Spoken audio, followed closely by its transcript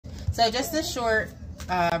So just a short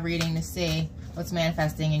reading to see what's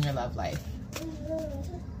manifesting in your love life.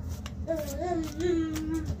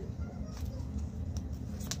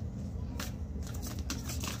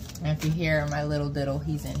 And if you hear my little diddle,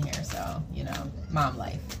 he's in here, so, you know, mom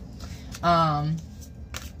life. All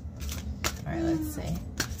right, let's see.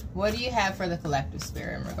 What do you have for the collective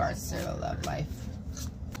spirit in regards to the love life?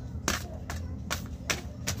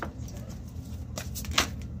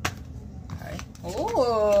 Okay.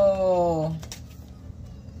 Oh,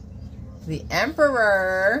 the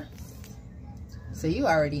Emperor. So you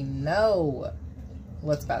already know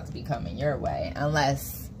what's about to be coming your way,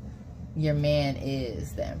 unless your man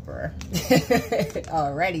is the Emperor.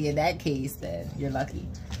 Already, in that case, then you're lucky.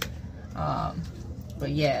 But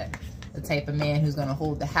yeah, the type of man who's going to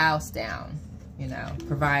hold the house down, you know,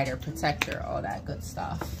 provider, protector, all that good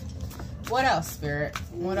stuff. What else, Spirit?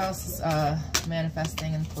 What else is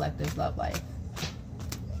manifesting in collective love life?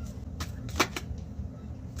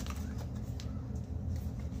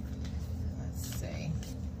 Let's see.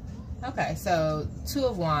 Okay, so Two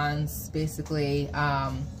of Wands, basically,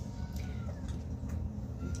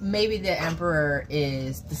 maybe the Emperor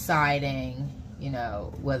is deciding, you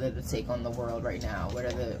know, whether to take on the world right now,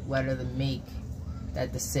 whether to make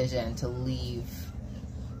that decision to leave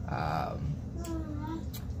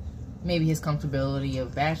maybe his comfortability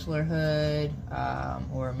of bachelorhood,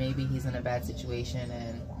 or maybe he's in a bad situation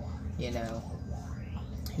and, you know,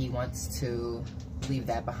 he wants to leave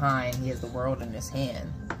that behind. He has the world in his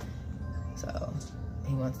hand, so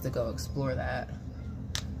he wants to go explore that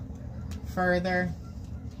further.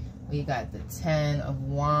 We got the 10 of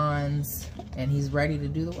Wands, and he's ready to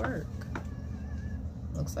do the work.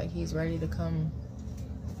 Looks like he's ready to come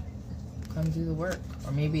do the work.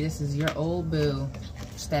 Or maybe this is your old boo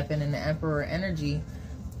stepping in the Emperor energy.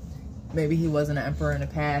 Maybe he wasn't an Emperor in the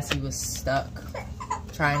past. He was stuck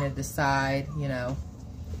trying to decide, you know,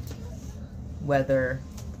 whether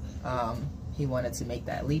he wanted to make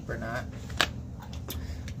that leap or not.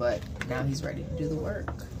 But now he's ready to do the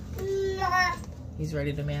work. He's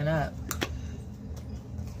ready to man up.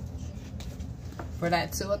 For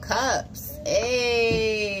that Two of Cups.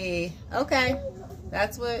 Hey. Okay.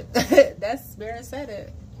 That's what, that's Spirit said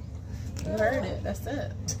it. You heard it. That's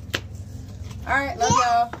it. All right. Love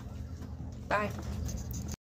y'all. Bye.